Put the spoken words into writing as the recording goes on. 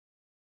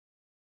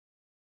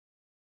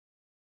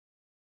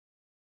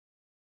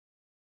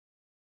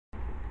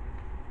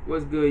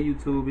What's good,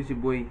 YouTube? It's your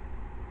boy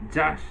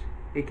Josh,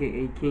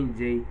 aka King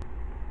J,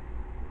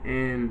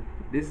 and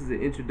this is an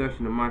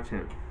introduction to my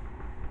channel.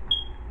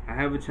 I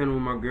have a channel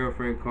with my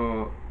girlfriend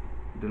called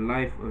The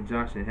Life of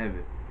Josh in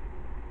Heaven,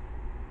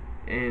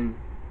 and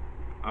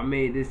I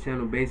made this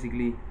channel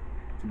basically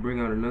to bring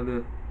out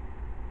another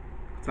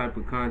type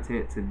of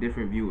content to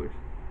different viewers.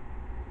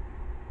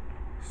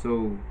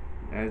 So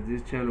as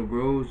this channel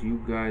grows,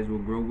 you guys will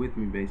grow with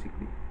me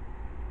basically,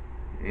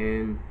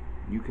 and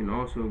you can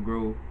also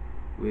grow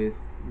with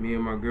me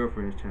and my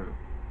girlfriend's channel.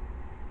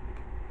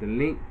 The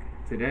link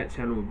to that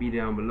channel will be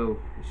down below.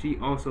 She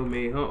also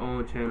made her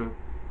own channel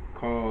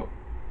called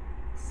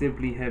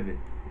Simply Heaven,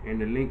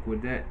 and the link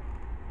with that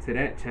to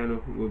that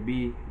channel will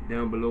be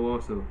down below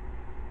also.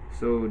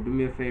 So do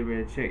me a favor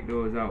and check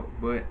those out.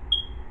 But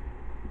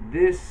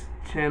this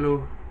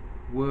channel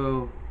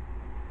will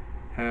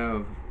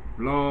have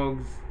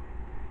vlogs,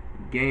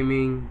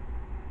 gaming,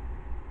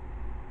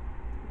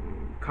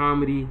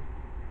 comedy.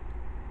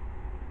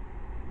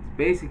 It's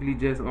basically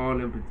just all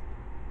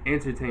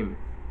entertainment.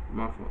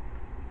 My fault.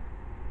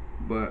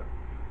 But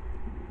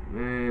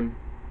man,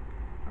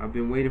 I've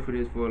been waiting for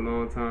this for a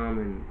long time,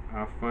 and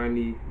I've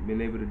finally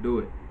been able to do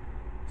it.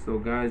 So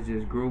guys,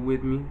 just grow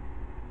with me,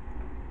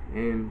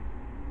 and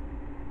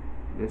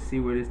let's see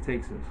where this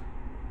takes us.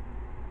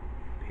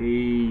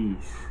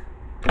 Peace.